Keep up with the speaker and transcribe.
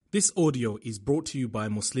This audio is brought to you by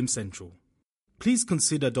Muslim Central. Please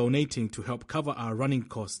consider donating to help cover our running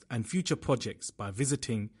costs and future projects by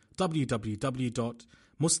visiting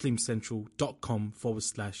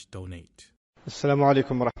www.muslimcentral.com/donate. Assalamu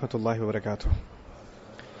alaikum wa rahmatullahi wa barakatuh.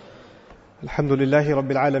 Alhamdulillahi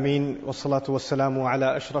rabbil alameen, wa salatu wa salamu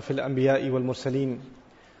ala ashrafil anbiya'i wal mursaleen,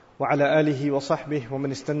 wa ala alihi wa sahbihi wa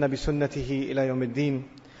man istanna bi sunnatihi ila yawmiddin.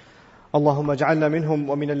 اللهم اجعلنا منهم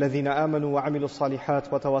ومن الذين آمنوا وعملوا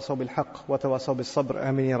الصالحات وتواصوا بالحق وتواصوا بالصبر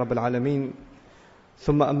آمين يا رب العالمين.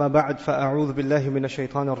 ثم أما بعد فأعوذ بالله من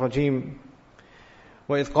الشيطان الرجيم.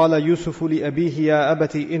 وإذ قال يوسف لأبيه يا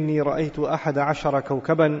أبت إني رأيت 11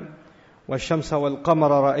 كوكبا والشمس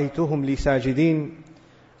والقمر رأيتهم لي ساجدين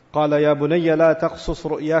قال يا بني لا تقصص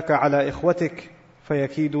رؤياك على إخوتك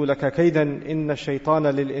فيكيدوا لك كيدا إن الشيطان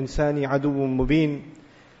للإنسان عدو مبين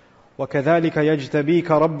وكذلك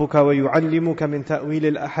يجتبيك ربك ويعلمك من تأويل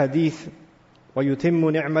الأحاديث ويتم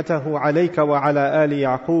نعمته عليك وعلى آل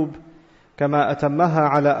يعقوب كما أتمها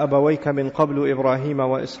على أبويك من قبل إبراهيم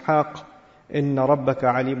وإسحاق إن ربك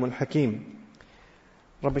عليم حكيم.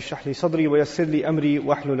 رب اشرح لي صدري ويسر لي أمري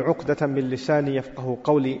واحلل عقدة من لساني يفقه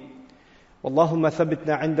قولي. اللهم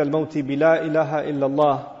ثبتنا عند الموت بلا إله إلا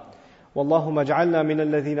الله اللهم اجعلنا من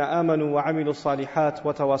الذين آمنوا وعملوا الصالحات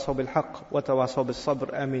وتواصوا بالحق وتواصوا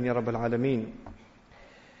بالصبر آمين يا رب العالمين.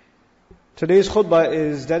 Today's khutbah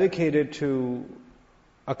is dedicated to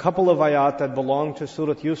a couple of ayat that belong to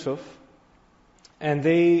Surah Yusuf, and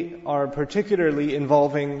they are particularly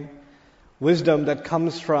involving wisdom that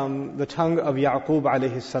comes from the tongue of Yaqub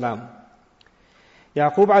alayhi salam.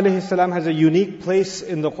 Yaqub alayhi salam has a unique place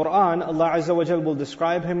in the Quran. Allah Azza wa Jal will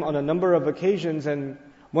describe him on a number of occasions, and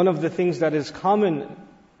one of the things that is common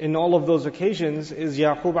in all of those occasions is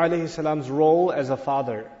Yaqub alayhi salam's role as a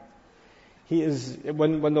father. He is,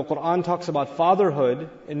 when the Quran talks about fatherhood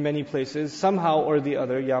in many places, somehow or the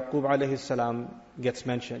other, Yaqub alayhi salam gets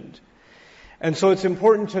mentioned. And so it's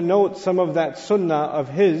important to note some of that sunnah of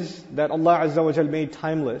his that Allah Azza wa Jal made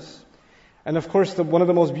timeless. And of course, one of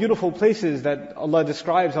the most beautiful places that Allah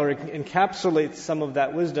describes or encapsulates some of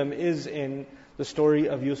that wisdom is in the story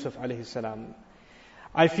of Yusuf alayhi salam.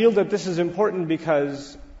 I feel that this is important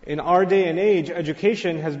because in our day and age,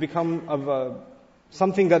 education has become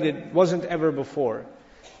something that it wasn't ever before.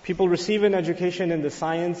 People receive an education in the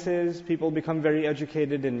sciences, people become very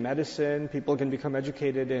educated in medicine, people can become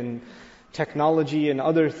educated in technology and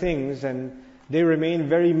other things, and they remain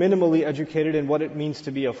very minimally educated in what it means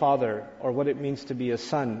to be a father, or what it means to be a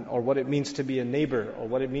son, or what it means to be a neighbor, or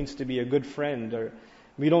what it means to be a good friend, or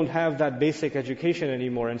we don't have that basic education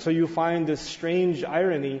anymore. And so you find this strange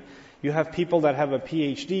irony. You have people that have a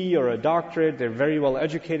PhD or a doctorate, they're very well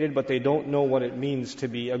educated, but they don't know what it means to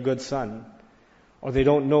be a good son. Or they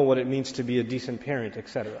don't know what it means to be a decent parent,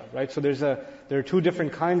 etc. Right? So there are two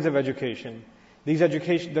different kinds of education.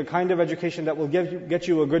 The kind of education that will get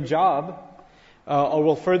you a good job, or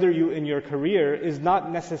will further you in your career, is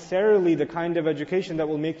not necessarily the kind of education that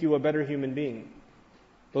will make you a better human being.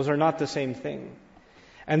 Those are not the same thing.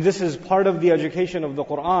 And this is part of the education of the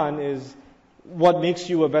Quran, is what makes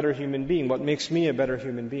you a better human being, what makes me a better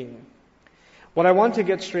human being. What I want to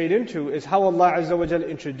get straight into is how Allah Azza wa Jal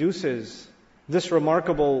introduces this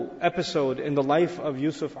remarkable episode in the life of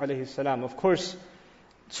Yusuf alayhi salam. Of course,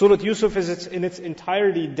 Surah Yusuf is in its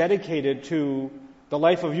entirety dedicated to the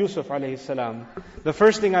life of Yusuf alayhi salam. The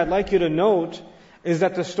first thing I'd like you to note is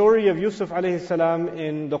that the story of Yusuf alayhi salam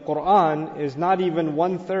in the Quran is not even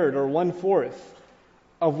 1/3 or 1/4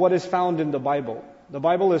 of what is found in the Bible. The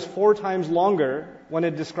Bible is 4 times longer when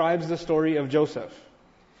it describes the story of Joseph.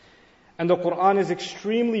 And the Quran is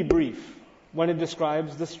extremely brief when it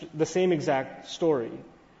describes the same exact story.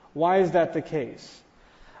 Why is that the case?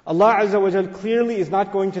 Allah Azza wa Jal clearly is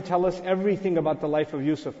not going to tell us everything about the life of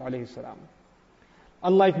Yusuf alayhi salam.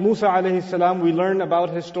 Unlike Musa alayhi salam, we learn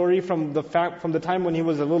about his story from the time when he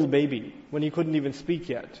was a little baby, when he couldn't even speak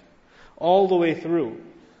yet, all the way through.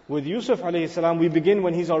 With Yusuf alayhi salam, we begin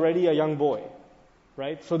when he's already a young boy,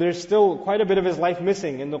 right? So there's still quite a bit of his life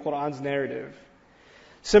missing in the Quran's narrative.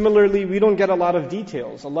 Similarly, we don't get a lot of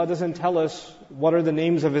details. Allah doesn't tell us what are the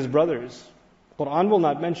names of his brothers. Quran will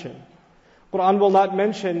not mention. Quran will not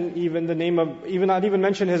mention not even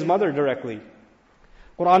mention his mother directly.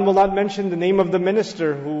 Quran will not mention the name of the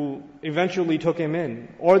minister who eventually took him in,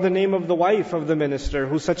 or the name of the wife of the minister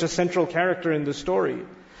who's such a central character in the story.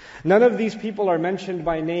 None of these people are mentioned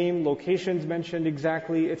by name, locations mentioned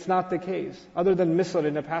exactly. It's not the case, other than Misr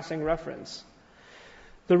in a passing reference.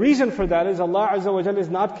 The reason for that is Allah Azza wa Jalla is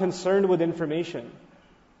not concerned with information.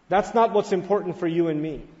 That's not what's important for you and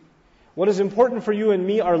me. What is important for you and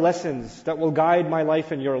me are lessons that will guide my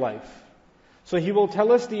life and your life. So He will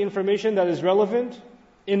tell us the information that is relevant,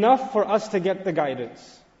 enough for us to get the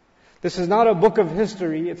guidance. This is not a book of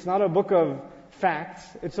history, it's not a book of facts,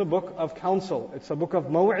 it's a book of counsel, it's a book of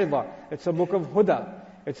maw'idah, it's a book of huda,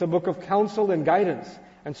 it's a book of counsel and guidance.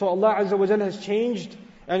 And so Allah Azza wa Jalla has changed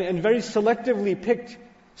and very selectively picked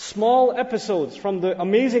small episodes from the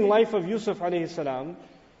amazing life of Yusuf alayhi salam.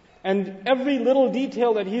 And every little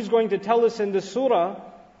detail that He's going to tell us in this surah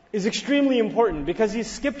is extremely important because He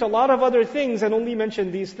skipped a lot of other things and only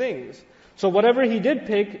mentioned these things. So whatever He did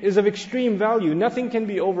pick is of extreme value. Nothing can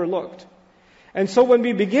be overlooked. And so when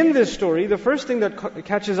we begin this story, the first thing that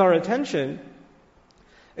catches our attention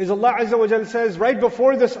is Allah Azza wa Jalla says, right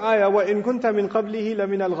before this ayah, وَإِن كُنْتَ مِن قَبْلِهِ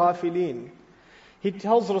لَمِنَ الْغَافِلِينَ. He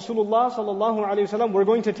tells Rasulullah sallallahu alaihi wasallam, we're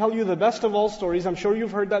going to tell you the best of all stories. I'm sure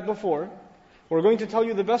you've heard that before. We're going to tell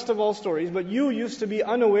you the best of all stories, but you used to be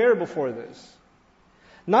unaware before this.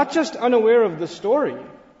 Not just unaware of the story,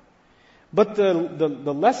 but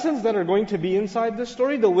the lessons that are going to be inside this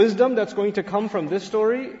story, the wisdom that's going to come from this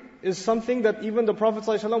story, is something that even the Prophet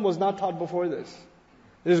ﷺ was not taught before this.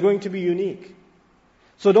 It is going to be unique.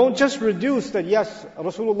 So don't just reduce that, yes,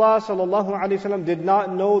 Rasulullah ﷺ did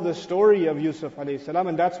not know the story of Yusuf ﷺ,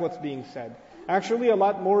 and that's what's being said. Actually, a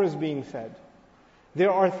lot more is being said.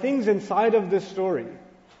 There are things inside of this story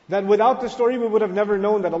that without the story we would have never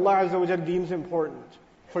known that Allah Azza wa Jalla deems important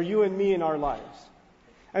for you and me in our lives.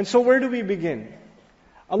 And so where do we begin?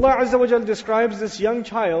 Allah Azza wa Jalla describes this young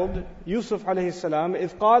child, Yusuf alayhi salam,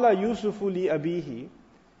 إِذْ قَالَ يُوسُفُ لِأَبِيهِ.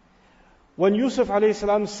 When Yusuf alayhi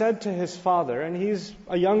salam said to his father, and he's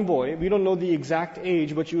a young boy, we don't know the exact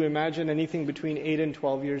age, but you imagine anything between 8 and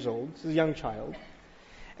 12 years old. This is a young child.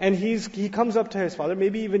 And he comes up to his father,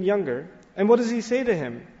 maybe even younger, and what does he say to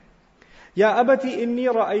him? يَا أَبَتِ إِنِّي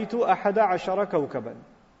رَأَيْتُ أَحَدَ عَشَرَ كَوْكَبًا.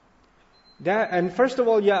 And first of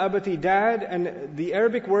all, Ya Abati, dad, and the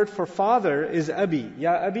Arabic word for father is Abi.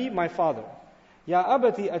 Ya Abi, my father. Ya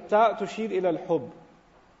Abati, at-ta' tushir ila al-hub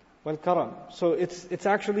wal-karam. So it's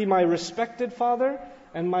actually my respected father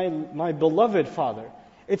and my beloved father.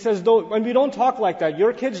 It's as though, when we don't talk like that,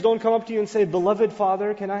 your kids don't come up to you and say, beloved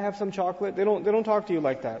father, can I have some chocolate? They don't talk to you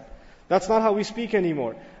like that. That's not how we speak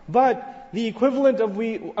anymore. But the equivalent of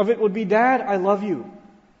it would be, Dad, I love you.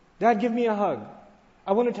 Dad, give me a hug.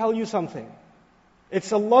 I want to tell you something.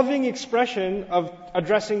 It's a loving expression of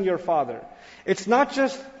addressing your father. It's not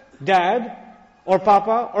just dad or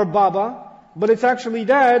papa or baba, but it's actually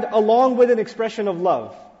dad along with an expression of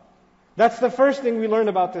love. That's the first thing we learn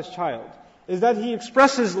about this child, is that he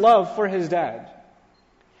expresses love for his dad.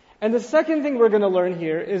 And the second thing we're going to learn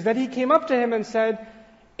here is that he came up to him and said,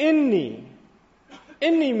 Inni.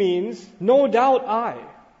 Inni means, no doubt I.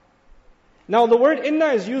 Now the word inna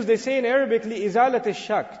is used, they say in Arabic, لِإِزَالَةِ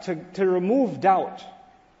الشَّكْ, to remove doubt.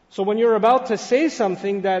 So when you're about to say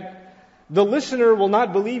something that the listener will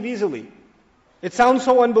not believe easily, it sounds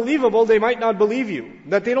so unbelievable they might not believe you,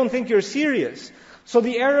 that they don't think you're serious. So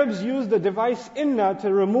the Arabs use the device inna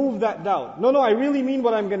to remove that doubt. No, I really mean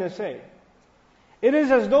what I'm going to say. It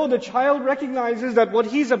is as though the child recognizes that what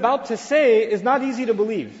he's about to say is not easy to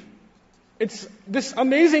believe. It's this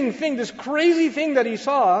amazing thing, this crazy thing that he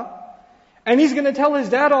saw, and he's going to tell his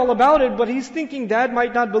dad all about it, but he's thinking, Dad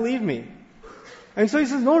might not believe me. And so he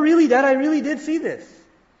says, no, really, Dad, I really did see this.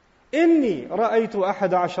 Inni ra'aytu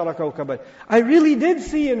ahada ashara kawkaban. I really did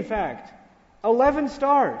see, in fact, 11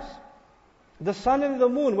 stars. The sun and the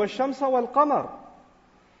moon, wash-shamsa wal-qamar.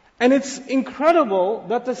 And it's incredible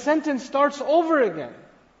that the sentence starts over again.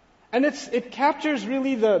 And it captures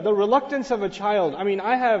really the reluctance of a child. I mean,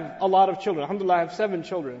 I have a lot of children. Alhamdulillah, I have 7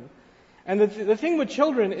 children. And the thing with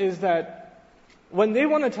children is that when they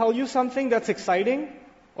want to tell you something that's exciting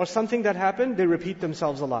or something that happened, they repeat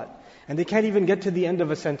themselves a lot. And they can't even get to the end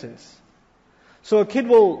of a sentence. So a kid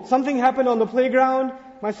something happened on the playground.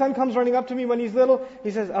 My son comes running up to me when he's little.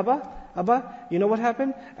 He says, Abba, you know what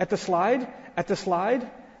happened? At the slide.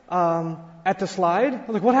 I'm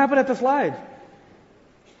like, what happened at the slide?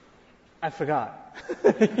 I forgot.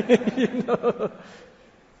 You know?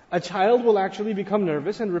 A child will actually become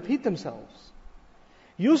nervous and repeat themselves.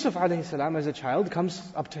 Yusuf alayhi salam as a child comes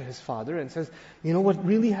up to his father and says, you know what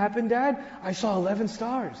really happened, Dad? I saw 11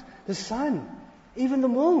 stars, the sun, even the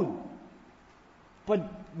moon. But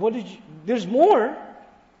there's more.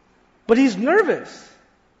 But he's nervous.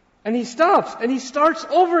 And he stops and he starts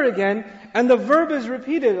over again, and the verb is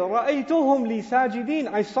repeated. رَأَيْتُهُمْ لِي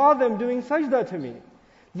سَاجِدِينَ. I saw them doing sajda to me.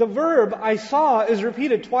 The verb I saw is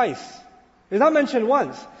repeated twice. It's not mentioned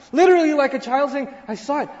once. Literally like a child saying, I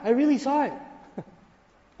saw it, I really saw it.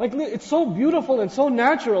 Like, it's so beautiful and so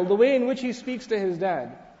natural, the way in which he speaks to his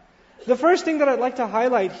dad. The first thing that I'd like to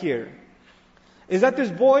highlight here is that this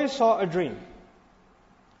boy saw a dream.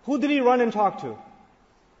 Who did he run and talk to?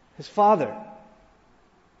 His father.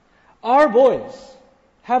 Our boys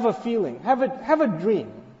have a feeling, have a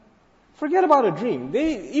dream. Forget about a dream.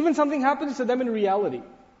 Even something happens to them in reality.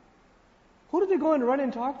 Who do they go and run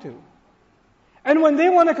and talk to? And when they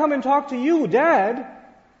want to come and talk to you, Dad,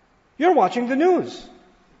 you're watching the news.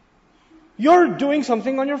 You're doing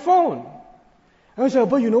something on your phone. And I say,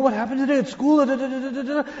 but you know what happened today at school?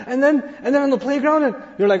 And then on the playground, and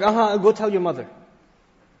you're like, go tell your mother.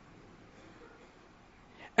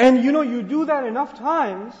 And you do that enough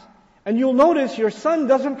times, and you'll notice your son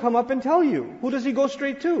doesn't come up and tell you. Who does he go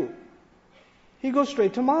straight to? He goes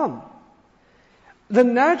straight to mom. The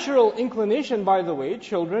natural inclination, by the way,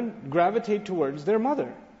 children gravitate towards their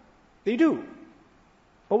mother. They do.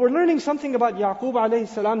 But we're learning something about Yaqub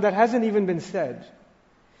a.s. that hasn't even been said.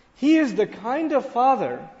 He is the kind of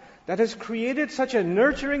father that has created such a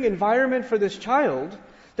nurturing environment for this child,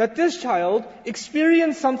 that this child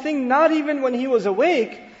experienced something not even when he was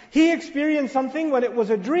awake. He experienced something when it was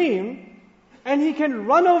a dream, and he can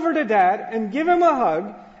run over to Dad and give him a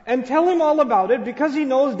hug and tell him all about it because he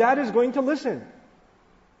knows Dad is going to listen.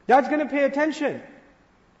 Dad's going to pay attention.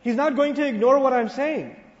 He's not going to ignore what I'm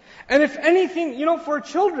saying. And if anything, for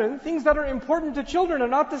children, things that are important to children are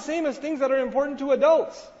not the same as things that are important to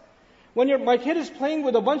adults. When my kid is playing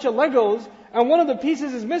with a bunch of Legos and one of the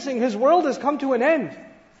pieces is missing, his world has come to an end.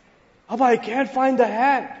 Abba, I can't find the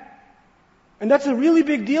hat. And that's a really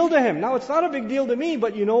big deal to him. Now, it's not a big deal to me,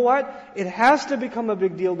 but you know what? It has to become a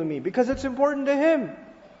big deal to me because it's important to him.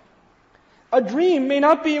 A dream may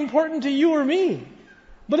not be important to you or me,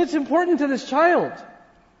 but it's important to this child.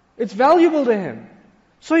 It's valuable to him.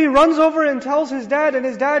 So he runs over and tells his dad, and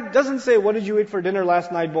his dad doesn't say, what did you eat for dinner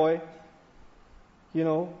last night, boy?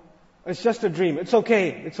 It's just a dream. It's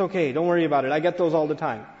okay. Don't worry about it. I get those all the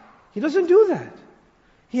time. He doesn't do that.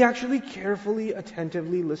 He actually carefully,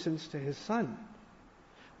 attentively listens to his son.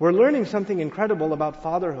 We're learning something incredible about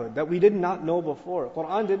fatherhood that we did not know before.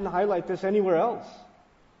 Quran didn't highlight this anywhere else.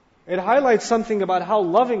 It highlights something about how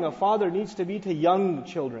loving a father needs to be to young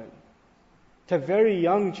children, to very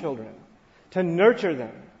young children, to nurture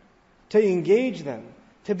them, to engage them,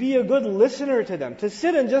 to be a good listener to them, to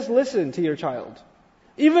sit and just listen to your child.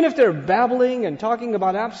 Even if they're babbling and talking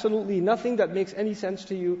about absolutely nothing that makes any sense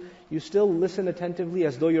to you, you still listen attentively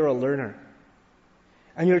as though you're a learner.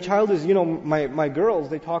 And your child is, my girls,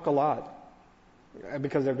 they talk a lot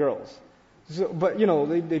because they're girls. But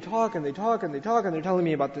they talk and they talk and they talk, and they're telling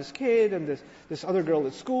me about this kid and this other girl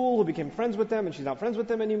at school who became friends with them and she's not friends with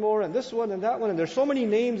them anymore, and this one and that one, and there's so many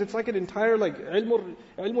names. It's like an entire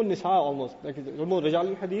ilmun nisa almost, like ilmun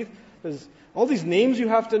rijal hadith. There's all these names you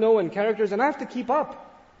have to know and characters, and I have to keep up.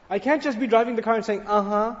 I can't just be driving the car and saying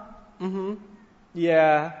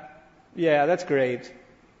yeah, that's great,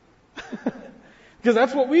 because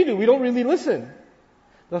that's what we do. We don't really listen.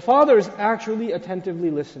 The father is actually attentively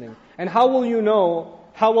listening. And how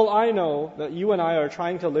will I know that you and I are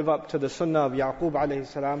trying to live up to the sunnah of Yaqub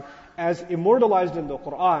a.s. as immortalized in the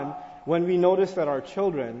Quran, when we notice that our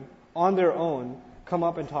children, on their own, come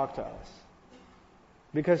up and talk to us?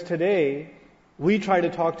 Because today, we try to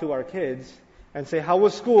talk to our kids and say, how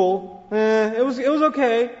was school? It was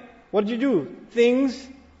okay. What did you do? Things?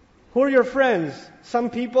 Who are your friends? Some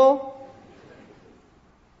people?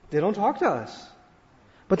 They don't talk to us.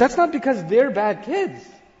 But that's not because they're bad kids.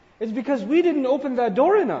 It's because we didn't open that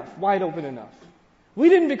door wide open enough. We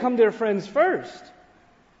didn't become their friends first.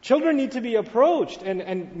 Children need to be approached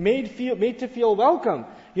and made to feel welcome.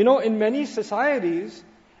 In many societies,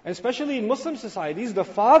 especially in Muslim societies, the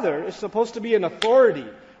father is supposed to be an authority.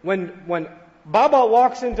 When Baba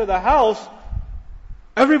walks into the house,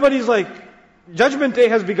 everybody's like, Judgment Day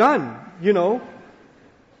has begun,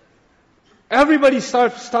 Everybody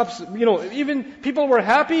stops, even people were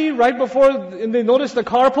happy right before and they noticed the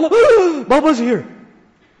car pull up, Baba's here.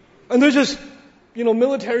 And there's just,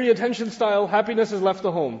 military attention style, happiness has left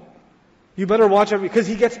the home. You better watch because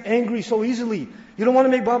he gets angry so easily. You don't want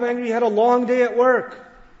to make Baba angry. He had a long day at work.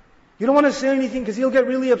 You don't want to say anything because he'll get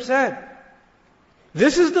really upset.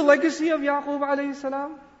 This is the legacy of Yaqub a.s.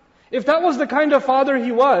 If that was the kind of father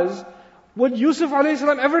he was, would Yusuf a.s.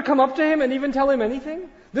 ever come up to him and even tell him anything?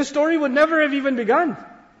 This story would never have even begun.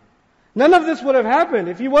 None of this would have happened.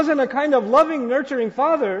 If he wasn't a kind of loving, nurturing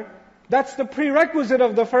father, that's the prerequisite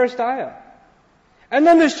of the first ayah. And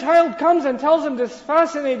then this child comes and tells him this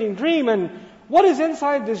fascinating dream, and what is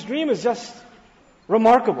inside this dream is just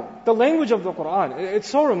remarkable. The language of the Quran, it's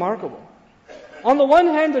so remarkable. On the one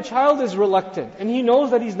hand, the child is reluctant, and he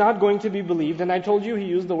knows that he's not going to be believed, and I told you he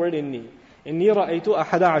used the word inni. إِنِّي رَأَيْتُ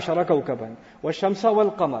أَحَدَ عَشَرَ كَوْكَبًا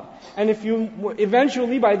وَالشَّمْسَ وَالْقَمَرَ. And if you,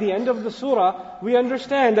 eventually by the end of the surah, we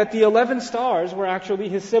understand that the 11 stars were actually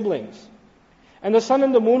his siblings. And the sun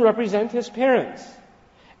and the moon represent his parents.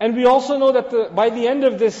 And we also know that by the end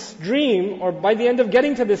of this dream, or by the end of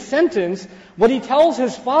getting to this sentence, what he tells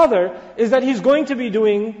his father is that they're going to be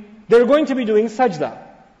doing sajda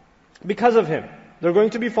because of him. They're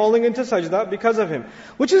going to be falling into sajda because of him.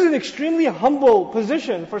 Which is an extremely humble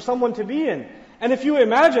position for someone to be in. And if you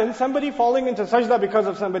imagine somebody falling into sajda because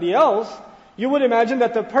of somebody else, you would imagine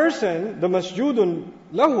that the person, the masjudun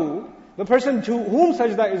lahu, the person to whom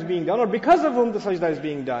sajda is being done, or because of whom the sajda is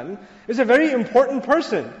being done, is a very important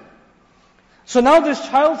person. So now this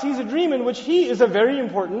child sees a dream in which he is a very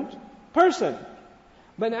important person.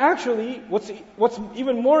 But actually, what's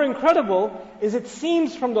even more incredible is it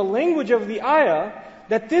seems from the language of the ayah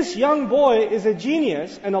that this young boy is a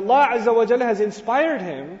genius, and Allah SWT has inspired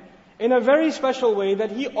him in a very special way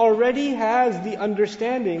that he already has the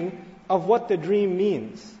understanding of what the dream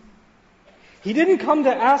means. He didn't come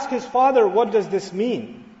to ask his father, what does this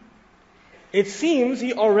mean? It seems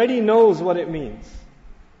he already knows what it means.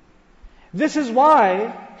 This is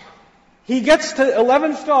why he gets to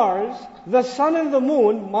 11 stars, the sun and the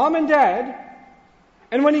moon, mom and dad,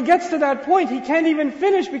 and when he gets to that point, he can't even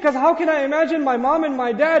finish, because how can I imagine my mom and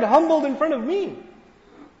my dad humbled in front of me?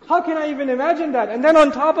 How can I even imagine that? And then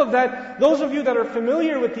on top of that, those of you that are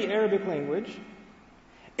familiar with the Arabic language,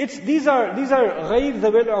 these are غَيْرْ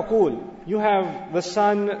ذَوِي الْعُقُولِ. You have the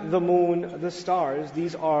sun, the moon, the stars.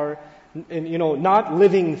 These are, not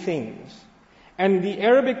living things. And the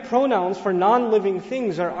Arabic pronouns for non-living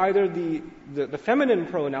things are either the feminine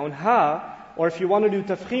pronoun, ha, or if you want to do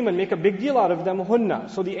tafkhim and make a big deal out of them, hunna.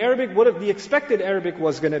 So the expected Arabic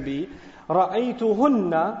was going to be,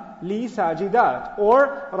 رَأَيْتُهُنَّ لِي سَاجِدَاتٍ,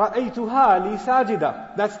 or رَأَيْتُهَا لِي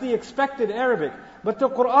سَاجِدَةٍ. That's the expected Arabic. But the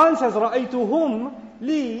Quran says, رَأَيْتُهُمْ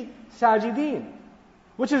لِي سَاجِدِينَ,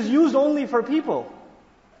 which is used only for people.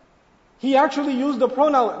 He actually used the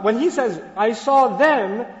pronoun, when he says, I saw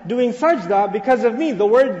them doing sajda because of me, the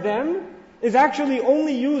word them is actually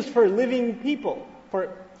only used for living people,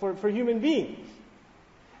 for human beings.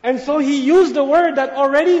 And so he used a word that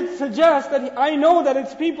already suggests that I know that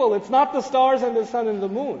it's people, it's not the stars and the sun and the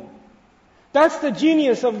moon. That's the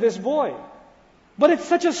genius of this boy. But it's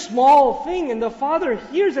such a small thing, and the father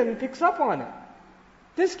hears it and picks up on it.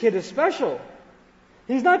 This kid is special.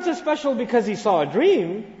 He's not just special because he saw a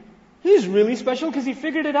dream. He's really special because he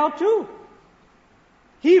figured it out too.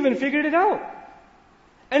 He even figured it out.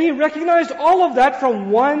 And he recognized all of that from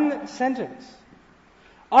one sentence.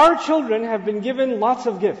 Our children have been given lots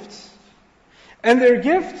of gifts. And their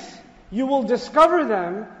gifts, you will discover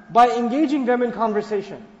them by engaging them in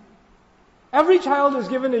conversation. Every child is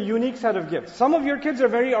given a unique set of gifts. Some of your kids are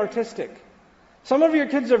very artistic. Some of your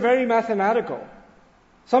kids are very mathematical.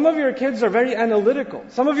 Some of your kids are very analytical.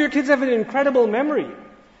 Some of your kids have an incredible memory.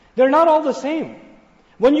 They're not all the same.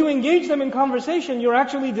 When you engage them in conversation, you're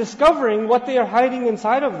actually discovering what they are hiding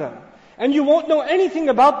inside of them. And you won't know anything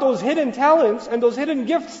about those hidden talents and those hidden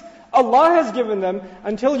gifts Allah has given them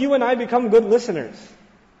until you and I become good listeners.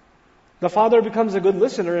 The father becomes a good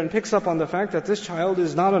listener and picks up on the fact that this child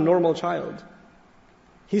is not a normal child.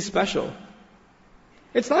 He's special.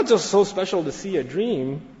 It's not just so special to see a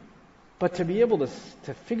dream, but to be able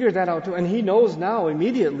to figure that out too. And he knows now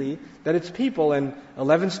immediately that it's people and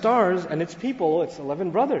 11 stars, and it's people, it's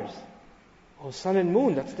 11 brothers. Oh, sun and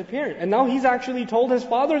moon, that's the parent. And now he's actually told his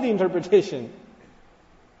father the interpretation.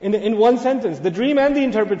 In one sentence, the dream and the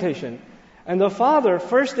interpretation. And the father,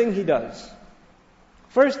 first thing he does,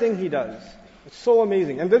 it's so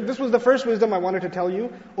amazing. And this was the first wisdom I wanted to tell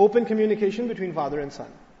you, open communication between father and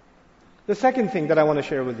son. The second thing that I want to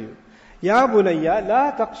share with you, يَا بُنَيَّ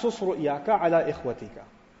لَا تَقْصُصْ رُؤْيَاكَ عَلَىٰ إِخْوَتِكَ.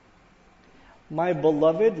 My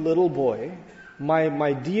beloved little boy,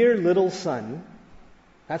 my dear little son,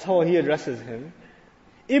 that's how he addresses him.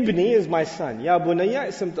 Ibni is my son. Ya bunayya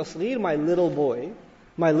ism tasghir, my little boy.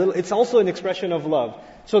 It's also an expression of love.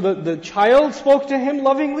 So the child spoke to him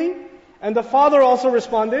lovingly, and the father also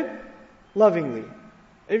responded lovingly.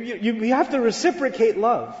 We have to reciprocate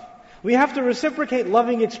love. We have to reciprocate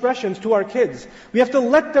loving expressions to our kids. We have to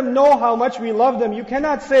let them know how much we love them. You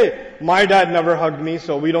cannot say, my dad never hugged me,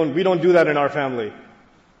 so we don't do that in our family.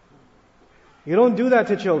 You don't do that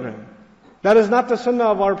to children. That is not the sunnah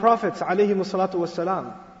of our prophets, alayhimu salatu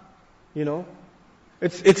wassalam.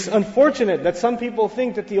 It's unfortunate that some people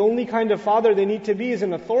think that the only kind of father they need to be is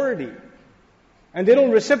an authority. And they don't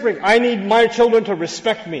reciprocate. I need my children to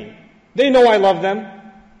respect me. They know I love them.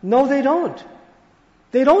 No, they don't.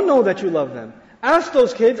 They don't know that you love them. Ask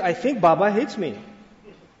those kids, I think Baba hates me.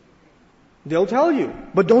 They'll tell you,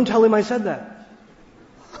 but don't tell him I said that.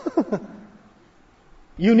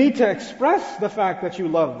 You need to express the fact that you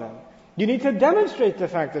love them. You need to demonstrate the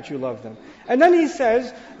fact that you love them. And then he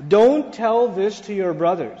says, don't tell this to your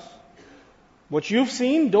brothers. What you've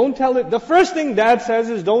seen, don't tell it. The first thing dad says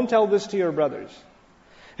is, don't tell this to your brothers.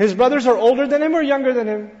 His brothers are older than him or younger than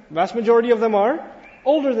him. Vast majority of them are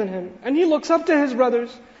older than him. And he looks up to his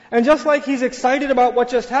brothers. And just like he's excited about what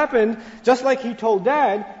just happened, just like he told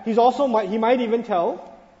dad, he might even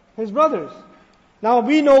tell his brothers. Now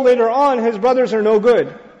we know later on his brothers are no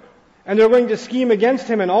good. And they're going to scheme against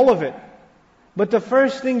him and all of it. But the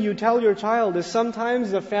first thing you tell your child is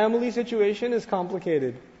sometimes the family situation is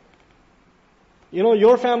complicated. You know,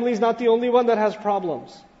 your family is not the only one that has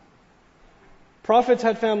problems. Prophets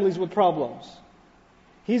had families with problems.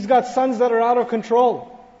 He's got sons that are out of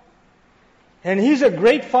control. And he's a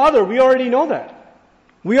great father, we already know that.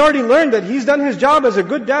 We already learned that he's done his job as a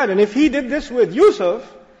good dad. And if he did this with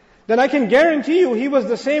Yusuf, then I can guarantee you he was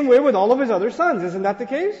the same way with all of his other sons. Isn't that the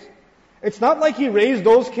case? It's not like he raised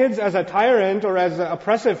those kids as a tyrant or as an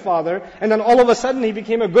oppressive father, and then all of a sudden he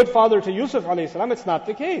became a good father to Yusuf a.s. It's not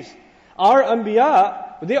the case. Our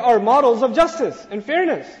anbiya, they are models of justice and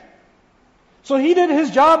fairness. So he did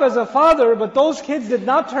his job as a father, but those kids did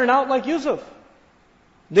not turn out like Yusuf.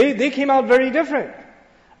 They came out very different.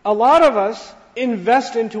 A lot of us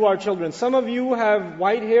invest into our children. Some of you have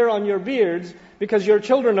white hair on your beards because your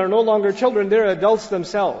children are no longer children, they're adults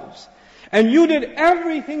themselves. And you did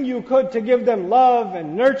everything you could to give them love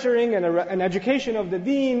and nurturing and an education of the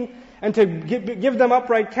deen and to give them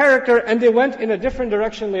upright character, and they went in a different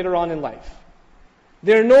direction later on in life.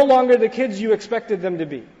 They're no longer the kids you expected them to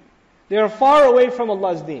be. They are far away from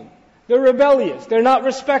Allah's deen. They're rebellious. They're not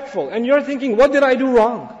respectful. And you're thinking, what did I do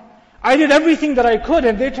wrong? I did everything that I could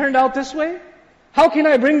and they turned out this way? How can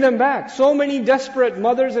I bring them back? So many desperate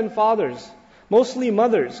mothers and fathers, mostly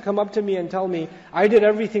mothers, come up to me and tell me, I did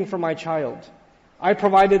everything for my child. I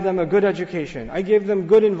provided them a good education. I gave them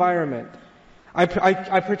good environment. I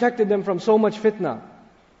protected them from so much fitna.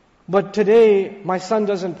 But today, my son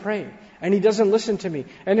doesn't pray. And he doesn't listen to me.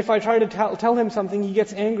 And if I try to tell him something, he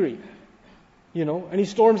gets angry. And he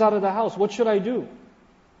storms out of the house. What should I do?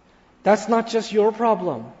 That's not just your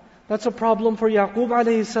problem. That's a problem for Yaqub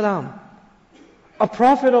a.s. A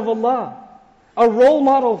prophet of Allah. A role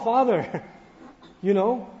model father.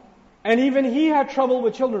 And even he had trouble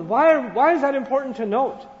with children. Why is that important to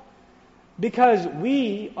note? Because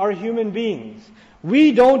we are human beings.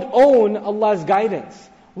 We don't own Allah's guidance.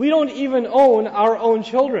 We don't even own our own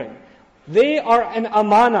children. They are an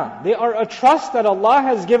amana. They are a trust that Allah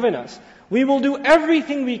has given us. We will do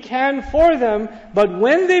everything we can for them, but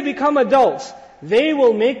when they become adults, they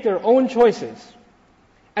will make their own choices.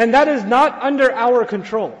 And that is not under our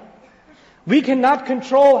control. We cannot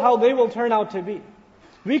control how they will turn out to be.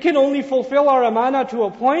 We can only fulfill our amana to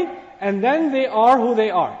a point, and then they are who they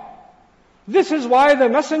are. This is why the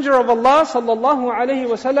Messenger of Allah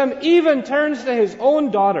ﷺ even turns to his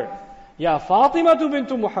own daughter. Ya Fatima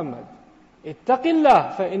bintu Muhammad,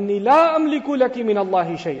 ittaqillah fa inni la amliku laki min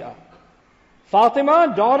Allahi shay'a.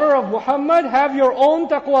 Fatima, daughter of Muhammad, have your own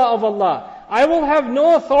taqwa of Allah. I will have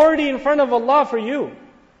no authority in front of Allah for you.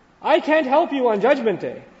 I can't help you on Judgment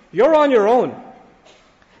Day. You're on your own.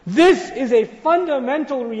 This is a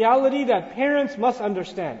fundamental reality that parents must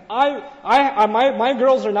understand. My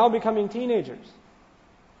girls are now becoming teenagers.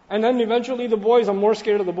 And then eventually the boys, I'm more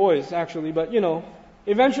scared of the boys actually, but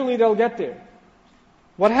eventually they'll get there.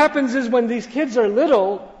 What happens is when these kids are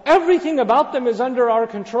little, everything about them is under our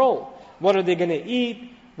control. What are they going to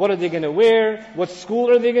eat? What are they going to wear? What school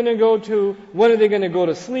are they going to go to? When are they going to go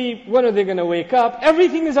to sleep? When are they going to wake up?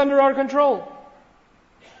 Everything is under our control.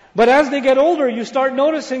 But as they get older, you start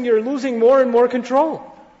noticing you're losing more and more control.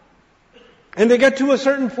 And they get to a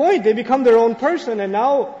certain point, they become their own person, and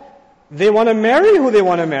now they want to marry who they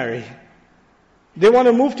want to marry. They want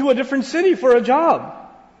to move to a different city for a job.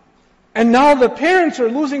 And now the parents are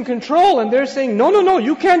losing control, and they're saying, no,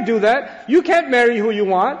 you can't do that. You can't marry who you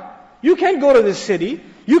want. You can't go to this city.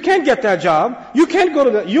 You can't get that job. You can't go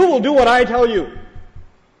to that. You will do what I tell you.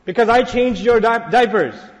 Because I changed your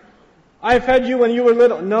diapers. I fed you when you were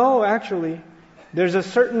little. No, actually, there's a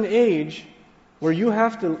certain age where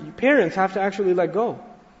parents have to actually let go.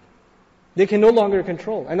 They can no longer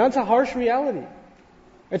control. And that's a harsh reality.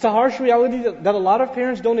 It's a harsh reality that a lot of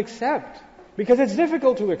parents don't accept. Because it's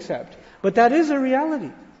difficult to accept. But that is a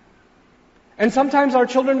reality. And sometimes our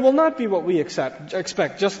children will not be what we expect,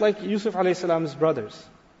 just like Yusuf a.s. brothers.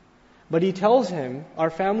 But he tells him,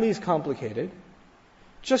 our family is complicated.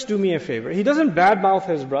 Just do me a favor. He doesn't badmouth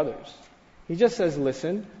his brothers. He just says,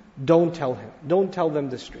 listen, don't tell him. Don't tell them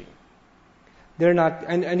this dream. They're not,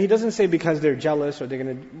 and he doesn't say because they're jealous or they're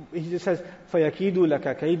going to, he just says, فَيَكِيدُ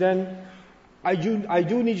لَكَ كَيْدًا. I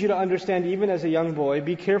do need you to understand, even as a young boy,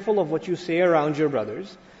 be careful of what you say around your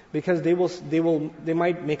brothers, because they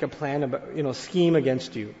might make a plan about, scheme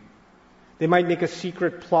against you. They might make a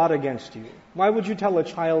secret plot against you. Why would you tell a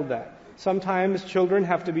child that? Sometimes children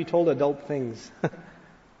have to be told adult things.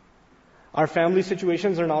 Our family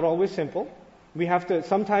situations are not always simple. We have to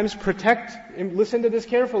sometimes protect, and listen to this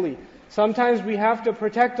carefully, sometimes we have to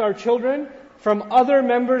protect our children from other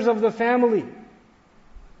members of the family.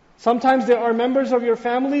 Sometimes there are members of your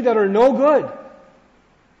family that are no good.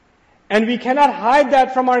 And we cannot hide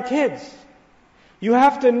that from our kids. You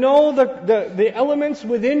have to know the elements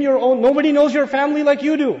within your own. Nobody knows your family like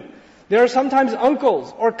you do. There are sometimes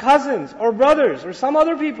uncles or cousins or brothers or some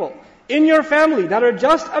other people in your family that are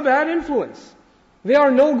just a bad influence. They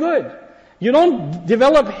are no good. You don't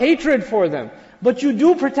develop hatred for them, but you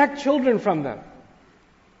do protect children from them.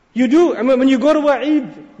 You do. I mean, when you go to a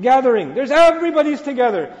Eid gathering, everybody's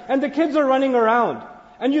together, and the kids are running around.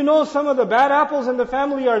 And some of the bad apples in the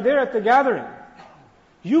family are there at the gathering.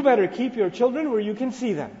 You better keep your children where you can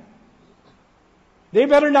see them. They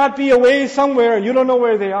better not be away somewhere and you don't know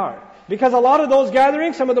where they are. Because a lot of those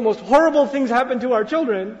gatherings, some of the most horrible things happen to our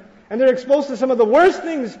children, and they're exposed to some of the worst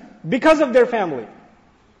things because of their family.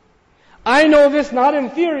 I know this not in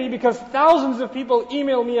theory, because thousands of people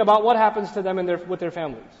email me about what happens to them with their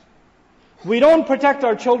families. We don't protect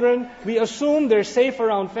our children. We assume they're safe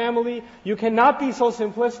around family. You cannot be so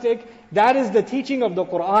simplistic. That is the teaching of the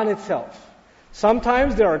Qur'an itself.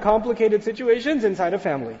 Sometimes there are complicated situations inside a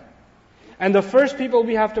family. And the first people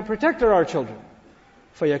we have to protect are our children.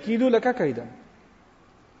 فَيَكِيدُ لَكَ كَيْدًا.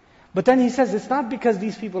 But then he says, it's not because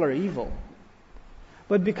these people are evil,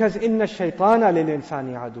 but because إِنَّ الشَّيْطَانَ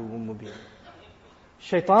لِلْإِنسَانِ عَدُوٌ مُبِينٌ.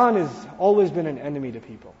 Shaitan has always been an enemy to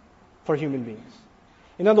people, for human beings.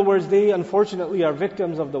 In other words, they unfortunately are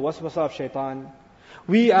victims of the waswasa of shaitan.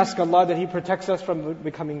 We ask Allah that He protects us from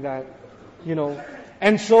becoming that,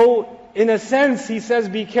 And so, in a sense, He says,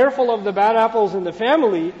 be careful of the bad apples in the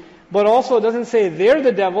family, but also doesn't say they're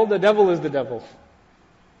the devil is the devil.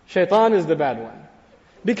 Shaitan is the bad one.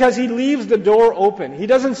 Because He leaves the door open. He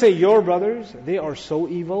doesn't say, your brothers, they are so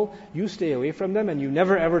evil, you stay away from them and you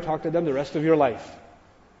never ever talk to them the rest of your life.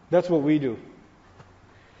 That's what we do.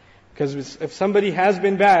 Because if somebody has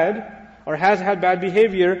been bad, or has had bad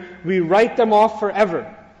behavior, we write them off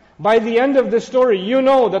forever. By the end of this story, you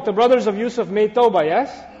know that the brothers of Yusuf made tawbah, yes?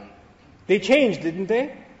 They changed, didn't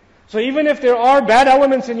they? So even if there are bad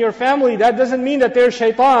elements in your family, that doesn't mean that they're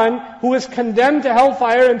shaitan, who is condemned to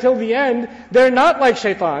hellfire until the end. They're not like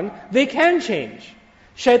shaitan. They can change.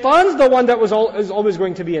 Shaitan's the one that is always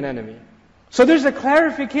going to be an enemy. So there's a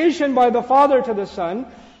clarification by the father to the son.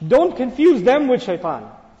 Don't confuse them with shaitan.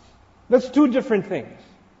 That's two different things.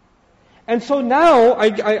 And so now,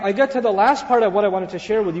 I get to the last part of what I wanted to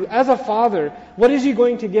share with you. As a father, what is he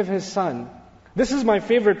going to give his son? This is my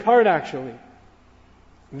favorite part actually.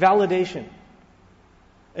 Validation.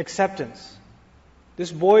 Acceptance.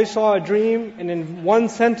 This boy saw a dream, and in one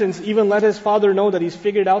sentence even let his father know that he's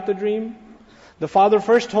figured out the dream. The father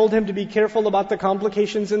first told him to be careful about the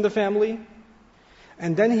complications in the family.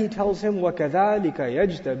 And then he tells him, وَكَذَلِكَ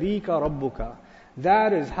يَجْتَبِيكَ رَبُّكَ.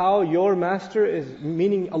 That is how your master is,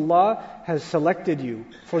 meaning Allah has selected you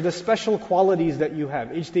for the special qualities that you have.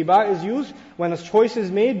 Ijtiba is used when a choice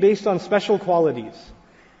is made based on special qualities.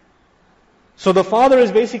 So the father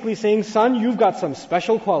is basically saying, son, you've got some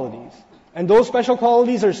special qualities. And those special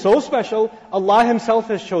qualities are so special, Allah Himself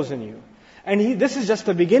has chosen you. And this is just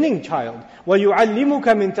the beginning, child. وَيُعَلِّمُكَ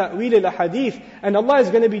مِن تَأْوِيلِ الْأَحَادِيثِ. And Allah is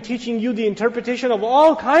going to be teaching you the interpretation of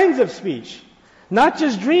all kinds of speech. Not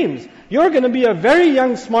just dreams. You're going to be a very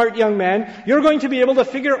young, smart young man. You're going to be able to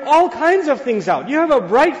figure all kinds of things out. You have a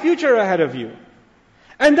bright future ahead of you.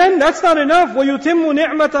 And then that's not enough. وَيُتِمُّ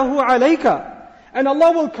نِعْمَتَهُ عَلَيْكَ. And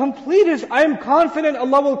Allah will complete I am confident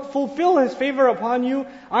Allah will fulfill His favor upon you.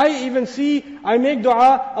 I make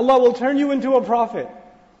dua, Allah will turn you into a prophet.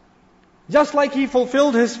 Just like He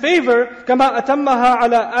fulfilled His favor, كَمَا أَتَمَّهَا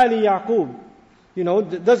عَلَى آلِ يَعْقُوبَ.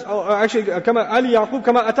 كَمَا آلِ يَعْقُوبَ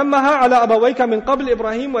كَمَا أَتَمَّهَا عَلَى أَبَوَيْكَ مِنْ قَبْلِ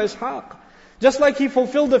إِبْرَاهِيمَ وَإِسْحَاقَ. Just like He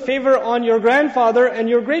fulfilled the favor on your grandfather and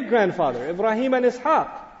your great-grandfather, Ibrahim and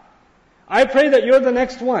Ishaq. I pray that you're the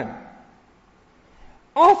next one.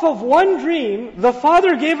 Off of one dream, the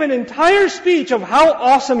father gave an entire speech of how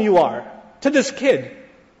awesome you are to this kid.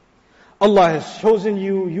 Allah has chosen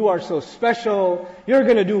you, you are so special, you're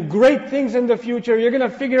going to do great things in the future, you're going to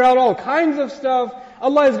figure out all kinds of stuff.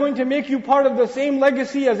 Allah is going to make you part of the same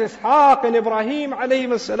legacy as Ishaq and Ibrahim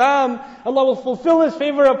alayhim as-salam. Allah will fulfill His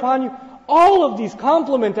favor upon you. All of these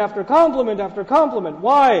compliment after compliment after compliment.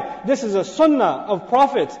 Why? This is a sunnah of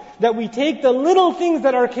prophets, that we take the little things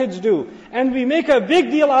that our kids do and we make a big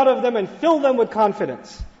deal out of them and fill them with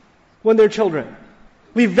confidence when they're children.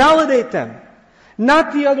 We validate them.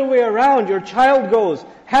 Not the other way around. Your child goes,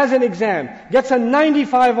 has an exam, gets a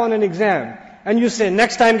 95 on an exam, and you say,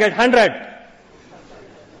 next time get 100.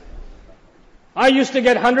 I used to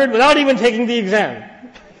get 100 without even taking the exam.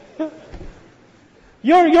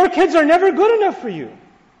 Your kids are never good enough for you.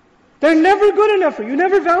 They're never good enough for you. You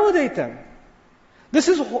never validate them. This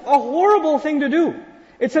is a horrible thing to do.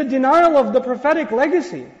 It's a denial of the prophetic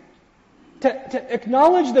legacy. To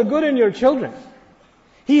acknowledge the good in your children.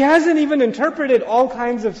 He hasn't even interpreted all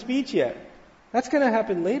kinds of speech yet. That's going to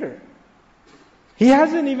happen later. He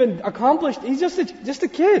hasn't even accomplished, he's just a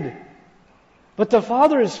kid. But the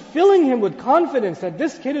Father is filling him with confidence that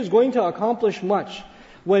this kid is going to accomplish much.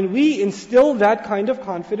 When we instill that kind of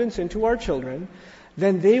confidence into our children,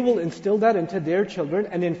 then they will instill that into their children,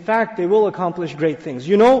 and in fact, they will accomplish great things.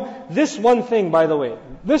 You know, this one thing, by the way,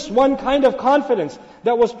 this one kind of confidence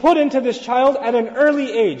that was put into this child at an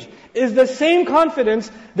early age, is the same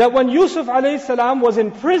confidence that when Yusuf a.s. was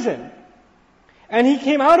in prison, and he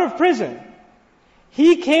came out of prison,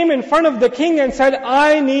 he came in front of the king and said,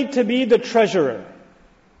 I need to be the treasurer.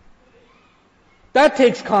 That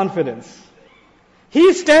takes confidence.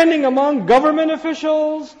 He's standing among government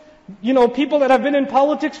officials, people that have been in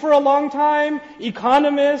politics for a long time,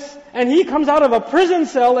 economists, and he comes out of a prison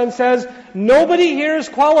cell and says, nobody here is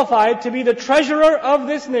qualified to be the treasurer of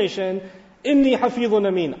this nation. Inni hafidhun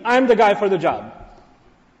amin. I'm the guy for the job.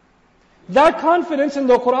 That confidence in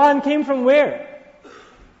the Quran came from where?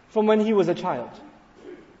 From when he was a child.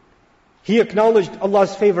 He acknowledged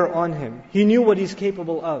Allah's favor on him. He knew what he's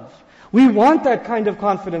capable of. We want that kind of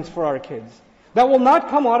confidence for our kids. That will not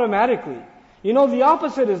come automatically. The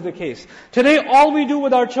opposite is the case. Today, all we do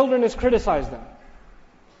with our children is criticize them.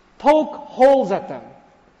 Poke holes at them.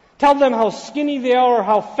 Tell them how skinny they are, or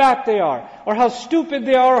how fat they are, or how stupid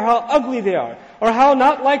they are, or how ugly they are, or how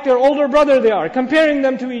not like their older brother they are, comparing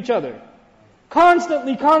them to each other.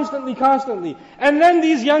 Constantly, constantly, constantly. And then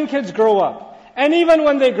these young kids grow up. And even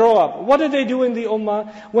when they grow up, what do they do in the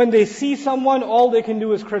ummah? When they see someone, all they can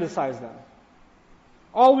do is criticize them.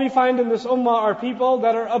 All we find in this ummah are people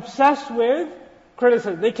that are obsessed with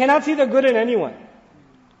criticism. They cannot see the good in anyone.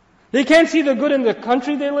 They can't see the good in the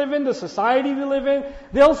country they live in, the society they live in.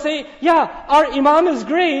 They'll say, yeah, our imam is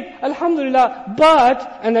great, alhamdulillah,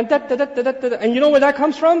 but, and then and you know where that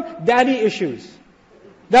comes from? Daddy issues.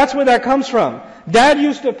 That's where that comes from. Dad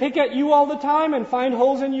used to pick at you all the time and find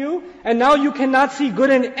holes in you, and now you cannot see good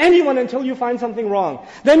in anyone until you find something wrong.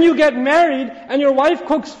 Then you get married, and your wife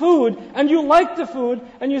cooks food, and you like the food,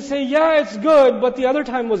 and you say, yeah, it's good, but the other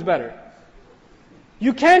time was better.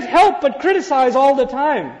 You can't help but criticize all the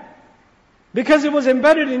time, because it was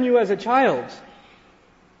embedded in you as a child.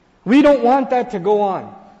 We don't want that to go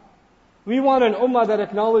on. We want an ummah that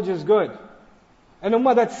acknowledges good, an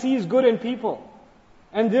ummah that sees good in people,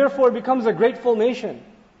 and therefore becomes a grateful nation.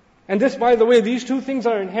 And this, by the way, these two things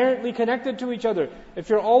are inherently connected to each other. If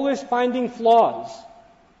you're always finding flaws,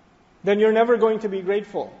 then you're never going to be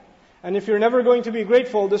grateful. And if you're never going to be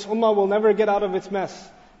grateful, this ummah will never get out of its mess.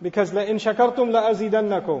 Because لَإِن شَكَرْتُمْ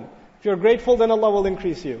لَأَزِيدَنَّكُمْ. If you're grateful, then Allah will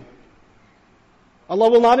increase you. Allah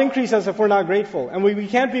will not increase us if we're not grateful. And we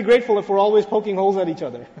can't be grateful if we're always poking holes at each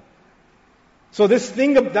other. So this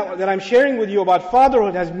thing that I'm sharing with you about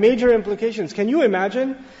fatherhood has major implications. Can you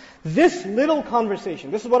imagine this little conversation?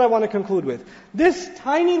 This is what I want to conclude with. This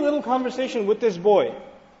tiny little conversation with this boy.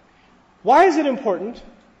 Why is it important?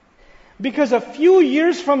 Because a few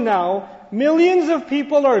years from now, millions of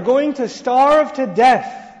people are going to starve to death,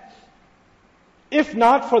 if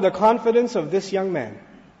not for the confidence of this young man.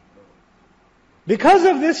 Because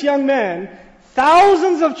of this young man,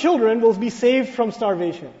 thousands of children will be saved from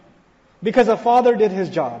starvation. Because a father did his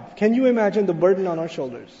job. Can you imagine the burden on our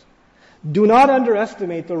shoulders? Do not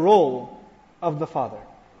underestimate the role of the father.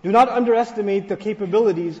 Do not underestimate the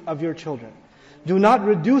capabilities of your children. Do not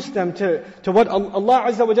reduce them to what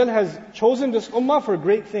Allah SWT has chosen this ummah for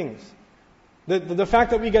great things. The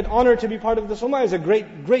fact that we get honored to be part of this ummah is a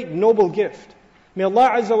great noble gift. May Allah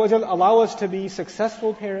Azza wa Jal allow us to be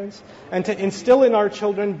successful parents and to instill in our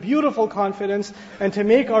children beautiful confidence and to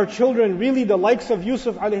make our children really the likes of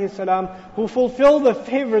Yusuf alayhi salam, who fulfill the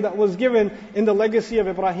favor that was given in the legacy of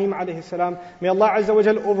Ibrahim alayhi salam. May Allah Azza wa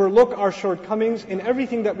Jal overlook our shortcomings in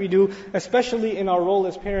everything that we do, especially in our role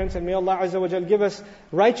as parents, and may Allah Azza wa Jal give us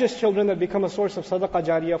righteous children that become a source of sadaqah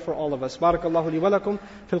jariyah for all of us. Barakallahu li wa lakum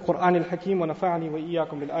fil Qur'an al-Hakim wa nafa'ani wa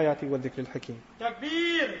iyyakum bil ayati wa dhikr al-Hakim.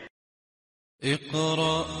 Takbir!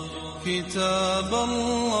 اقرأ كتاب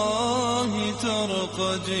الله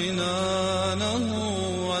ترق جنانه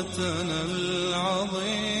وتنل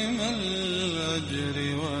عظيم الأجر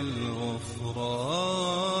والغفران.